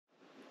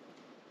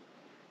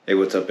Hey,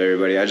 what's up,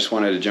 everybody? I just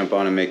wanted to jump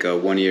on and make a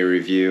one-year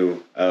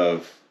review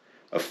of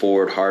a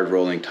Ford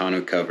hard-rolling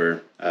tonneau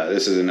cover.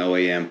 This is an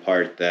OEM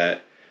part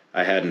that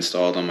I had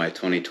installed on my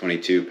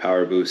 2022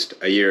 Power Boost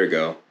a year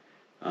ago.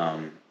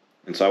 And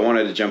so I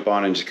wanted to jump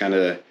on and just kind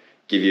of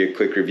give you a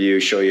quick review,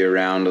 show you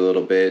around a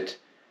little bit,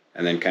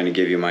 and then kind of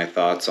give you my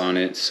thoughts on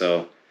it.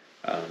 So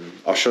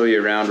I'll show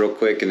you around real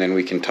quick, and then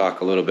we can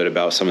talk a little bit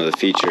about some of the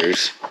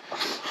features.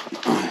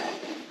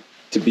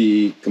 To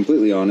be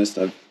completely honest,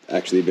 I've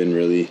actually been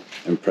really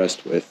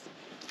impressed with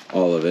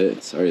all of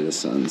it. Sorry the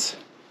sun's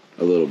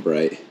a little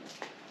bright,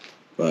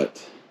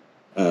 but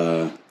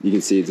you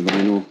can see it's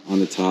vinyl on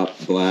the top,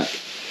 black.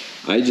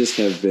 I just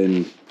have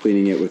been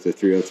cleaning it with a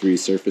 303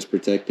 surface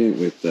protectant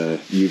with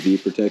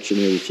UV protection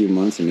every few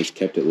months, and it's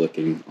kept it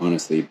looking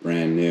honestly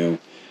brand new.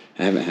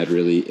 I haven't had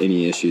really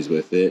any issues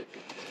with it.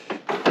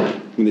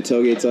 When the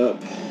tailgate's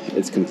up,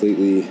 it's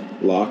completely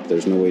locked.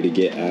 There's no way to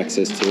get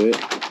access to it.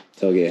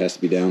 Tailgate has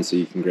to be down so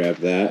you can grab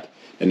that,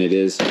 and it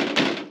is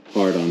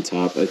hard on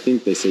top. I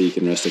think they say you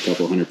can rest a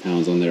couple 100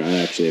 pounds on there. I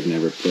actually have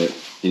never put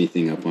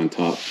anything up on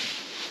top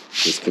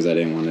just because I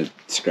didn't want to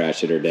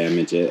scratch it or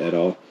damage it at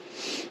all.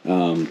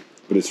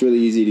 But it's really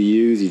easy to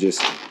use. You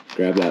just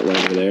grab that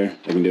lever there.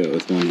 I can do it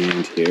with one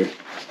hand here.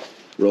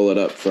 Roll it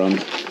up from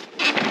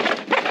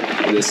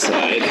this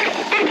side.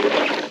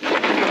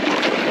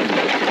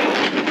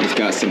 It's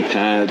got some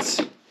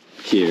pads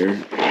here,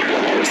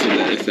 so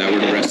that if that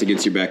were to rest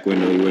against your back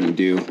window, you wouldn't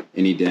do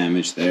any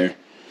damage there.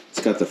 It's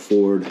got the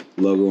Ford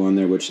logo on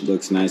there, which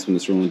looks nice when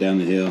it's rolling down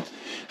the hill.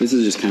 This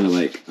is just kind of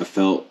like a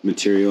felt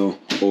material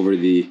over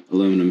the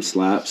aluminum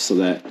slaps, so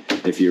that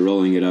if you're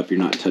rolling it up, you're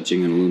not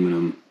touching an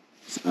aluminum,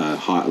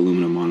 hot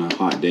aluminum on a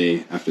hot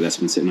day after that's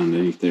been sitting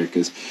underneath there,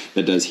 because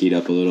that does heat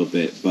up a little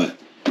bit. But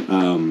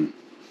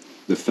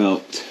the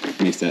felt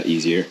makes that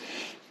easier.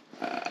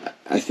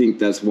 I think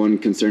that's one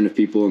concern of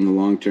people in the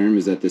long term,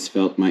 is that this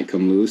felt might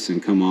come loose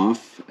and come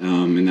off.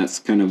 And that's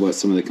kind of what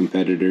some of the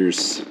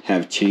competitors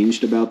have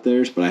changed about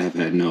theirs, but I have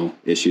had no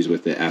issues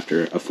with it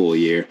after a full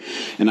year.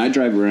 And I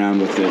drive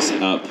around with this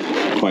up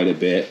quite a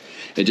bit.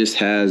 It just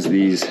has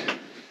these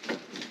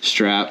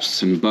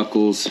straps and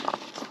buckles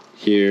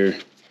here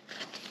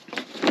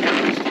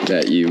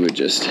that you would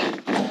just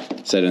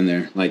set in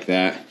there like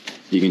that.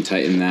 You can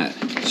tighten that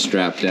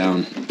strap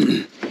down.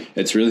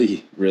 It's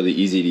really, really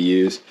easy to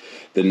use.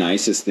 The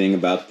nicest thing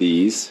about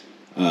these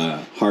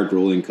hard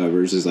rolling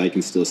covers is I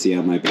can still see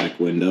out my back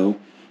window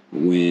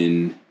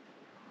when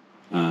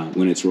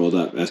it's rolled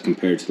up, as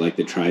compared to like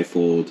the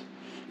tri-fold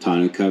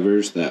tonneau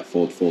covers that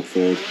fold,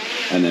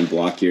 and then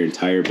block your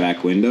entire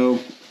back window.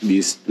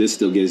 This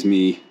still gives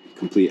me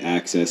complete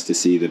access to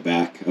see the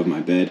back of my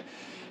bed.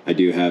 I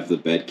do have the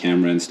bed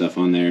camera and stuff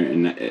on there,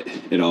 and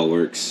it all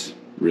works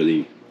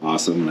really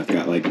awesome. And I've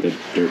got like the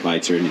dirt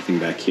bikes or anything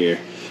back here,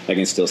 I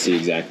can still see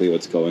exactly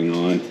what's going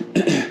on.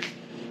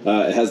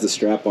 It has the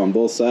strap on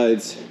both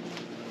sides,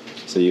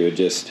 so you would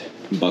just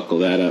buckle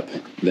that up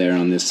there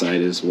on this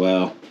side as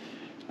well.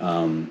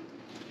 I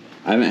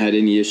haven't had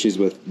any issues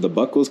with the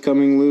buckles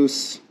coming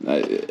loose.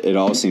 It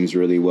all seems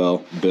really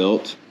well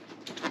built.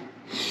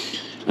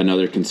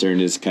 Another concern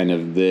is kind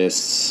of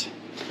this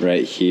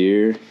right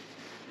here,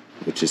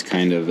 which is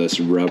kind of this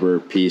rubber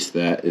piece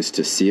that is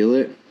to seal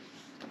it.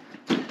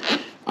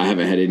 I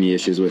haven't had any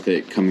issues with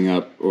it coming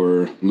up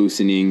or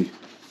loosening,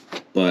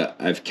 but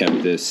I've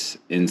kept this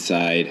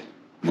inside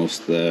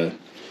most of the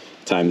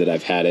time that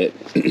I've had it.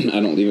 I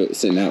don't leave it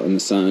sitting out in the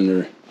sun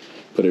or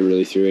put it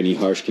really through any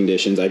harsh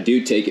conditions. I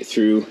do take it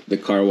through the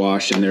car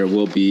wash, and there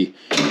will be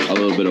a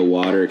little bit of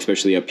water,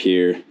 especially up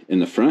here in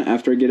the front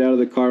after I get out of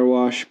the car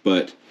wash,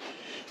 but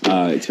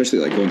especially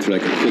like going through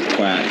like a quick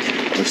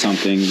quack or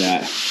something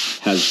that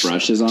has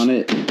brushes on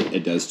it,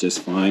 it does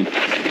just fine.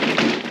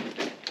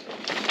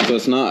 So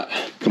it's not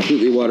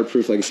completely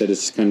waterproof. Like I said, it's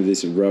just kind of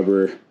this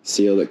rubber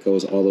seal that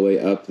goes all the way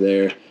up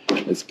there.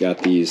 It's got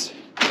these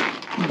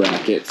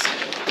brackets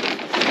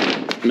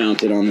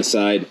mounted on the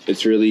side.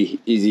 It's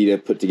really easy to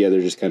put together.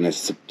 Just kind of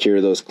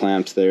secure those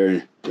clamps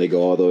there. They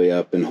go all the way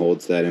up and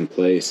holds that in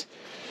place.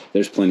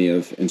 There's plenty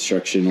of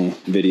instructional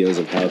videos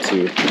of how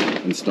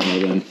to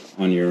install them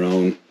on your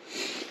own.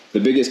 The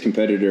biggest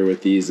competitor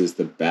with these is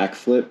the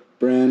Backflip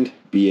brand,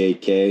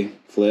 BAK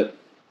Flip.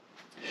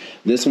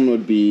 This one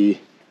would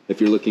be, if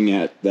you're looking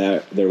at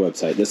their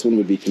website, this one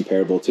would be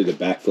comparable to the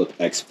Backflip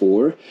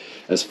X4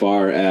 as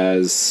far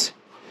as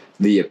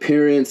the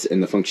appearance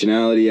and the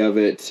functionality of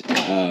it.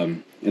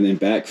 And then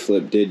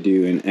Backflip did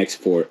do an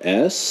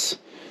X4S,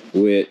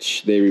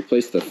 which they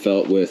replaced the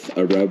felt with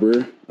a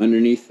rubber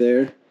underneath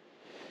there.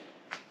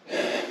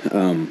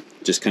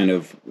 Just kind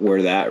of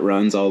where that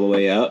runs all the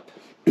way up.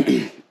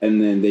 And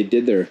then they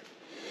did their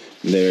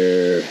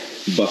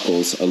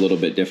buckles a little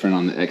bit different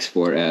on the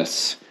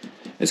X4S.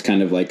 It's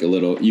kind of like a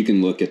little, you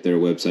can look at their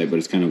website, but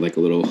it's kind of like a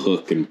little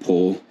hook and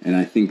pull. And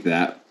I think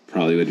that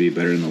probably would be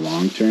better in the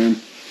long term.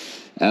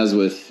 As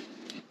with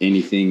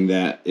anything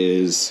that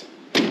is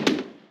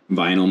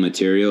vinyl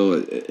material,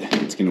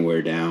 it's going to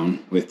wear down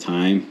with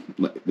time.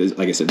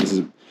 Like I said, this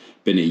has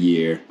been a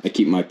year. I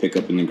keep my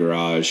pickup in the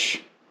garage.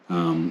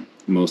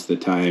 most of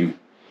the time.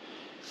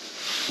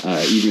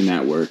 Even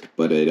that worked,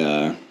 but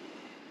I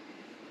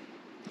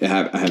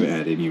haven't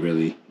had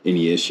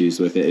any issues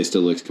with it. It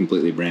still looks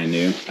completely brand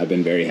new. I've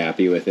been very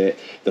happy with it.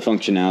 The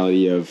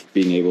functionality of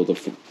being able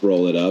to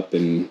roll it up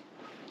and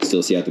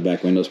still see out the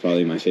back window is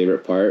probably my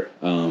favorite part.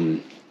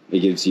 It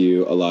gives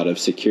you a lot of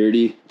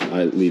security.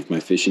 I leave my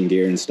fishing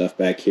gear and stuff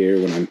back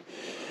here when I'm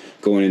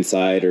going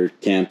inside or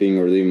camping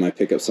or leaving my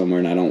pickup somewhere,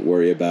 and I don't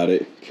worry about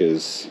it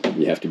because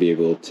you have to be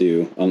able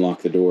to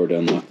unlock the door to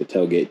unlock the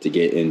tailgate to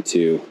get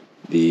into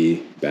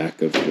the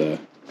back of the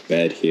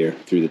bed here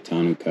through the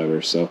tonneau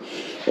cover. So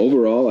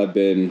overall, I've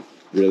been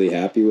really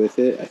happy with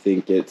it. I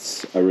think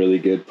it's a really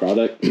good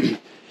product.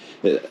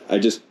 I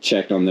just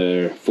checked on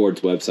the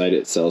Ford's website.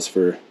 It sells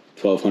for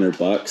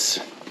 $1,200,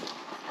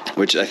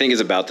 which I think is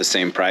about the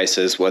same price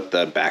as what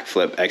the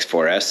backflip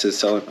X4S is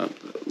selling. Oh,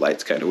 the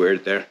light's kind of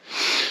weird there.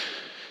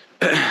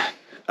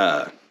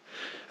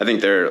 I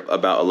think they're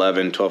about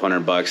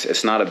 $1,200.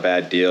 It's not a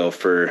bad deal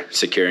for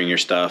securing your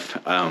stuff.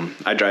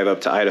 I drive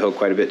up to Idaho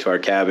quite a bit to our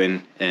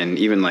cabin, and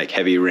even like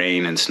heavy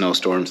rain and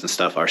snowstorms and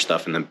stuff, our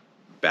stuff in the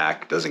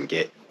back doesn't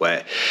get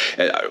wet.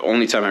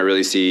 Only time I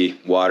really see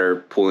water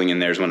pooling in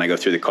there is when I go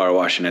through the car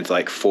wash, and it's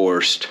like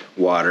forced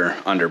water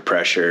under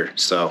pressure.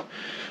 So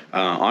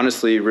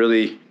honestly,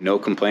 really no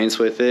complaints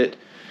with it.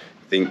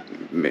 I think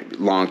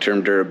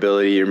long-term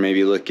durability, you're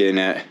maybe looking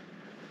at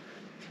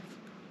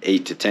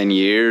 8 to 10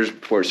 years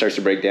before it starts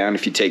to break down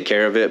if you take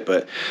care of it.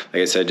 But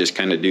like I said, just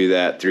kind of do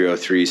that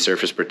 303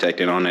 surface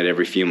protectant on it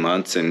every few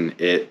months, and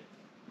it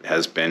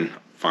has been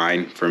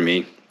fine for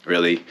me.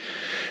 Really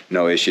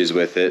no issues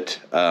with it.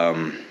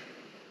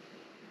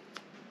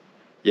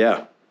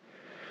 Yeah,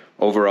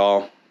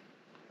 overall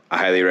I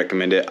highly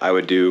recommend it. I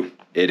would do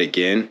it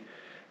again.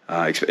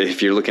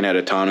 If you're looking at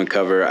a tonneau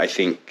cover, I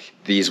think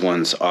these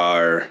ones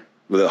are,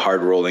 the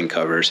hard rolling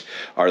covers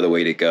are the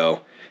way to go.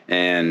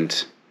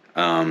 And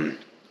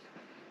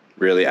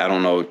really, I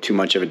don't know too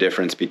much of a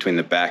difference between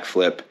the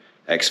backflip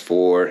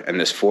X4 and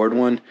this Ford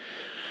one.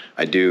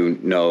 I do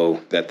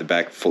know that the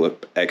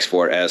backflip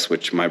X4S,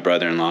 which my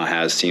brother-in-law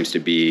has, seems to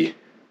be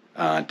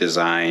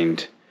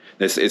designed.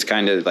 It's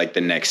kind of like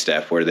the next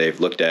step where they've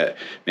looked at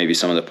maybe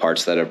some of the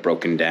parts that have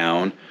broken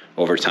down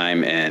over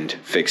time and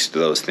fixed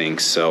those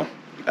things. So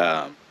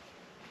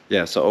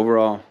yeah, so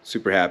overall,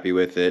 super happy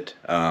with it.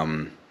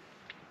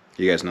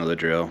 You guys know the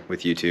drill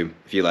with YouTube.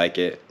 If you like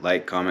it,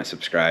 like, comment,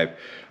 subscribe.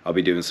 I'll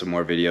be doing some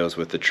more videos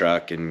with the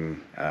truck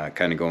and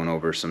kind of going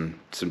over some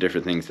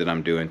different things that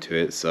I'm doing to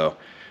it. So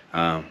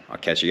I'll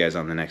catch you guys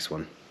on the next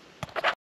one.